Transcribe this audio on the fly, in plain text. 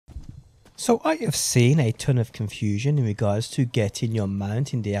So I have seen a ton of confusion in regards to getting your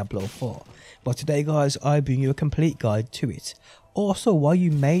mount in Diablo 4, but today guys I bring you a complete guide to it. Also why you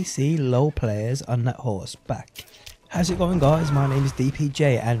may see low players on that horse back. How's it going guys, my name is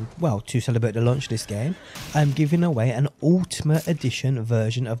DPJ and well, to celebrate the launch of this game, I'm giving away an Ultimate Edition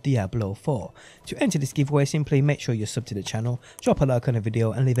version of Diablo 4. To enter this giveaway simply make sure you're subbed to the channel, drop a like on the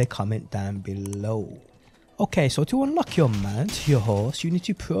video and leave a comment down below. Okay, so to unlock your mount, your horse, you need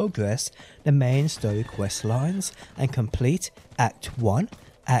to progress the main story quest lines and complete Act 1,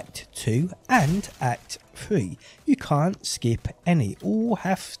 Act 2 and Act 3. You can't skip any, all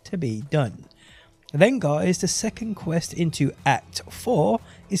have to be done. Then guys, the second quest into Act 4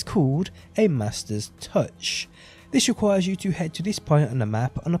 is called a Master's Touch. This requires you to head to this point on the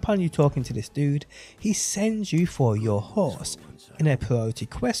map and upon you talking to this dude, he sends you for your horse in a priority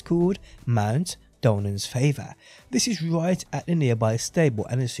quest called Mount Donan's Favour. This is right at the nearby stable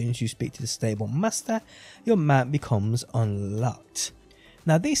and as soon as you speak to the stable master, your mount becomes unlocked.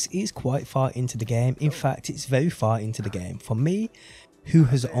 Now this is quite far into the game, in fact it's very far into the game. For me, who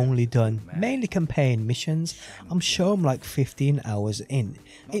has only done mainly campaign missions, I'm sure I'm like 15 hours in.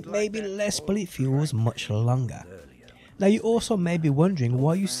 It may be less but it feels much longer. Now you also may be wondering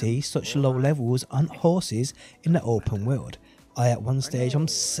why you see such low levels on horses in the open world. At one stage I'm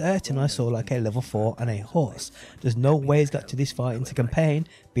certain I saw like a level 4 on a horse. There's no way it's got to this far into campaign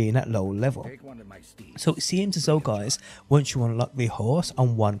being at low level. So it seems as though guys, once you unlock the horse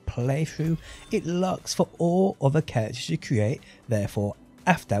on one playthrough, it locks for all other characters you create therefore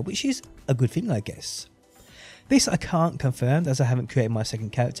after, which is a good thing I guess. This I can't confirm as I haven't created my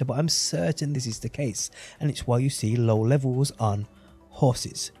second character, but I'm certain this is the case and it's why you see low levels on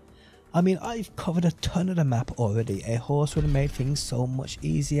horses. I mean, I've covered a ton of the map already. A horse would have made things so much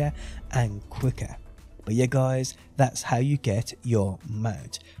easier and quicker. But yeah guys, that's how you get your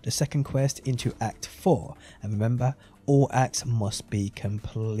mount. The second quest into Act 4. And remember, all acts must be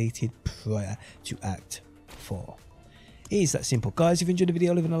completed prior to Act 4. It is that simple. Guys, if you enjoyed the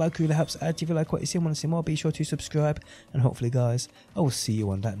video, leaving a like really helps out. If you like what you see and want to see more, be sure to subscribe. And hopefully guys, I will see you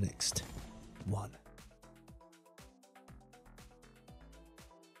on that next one.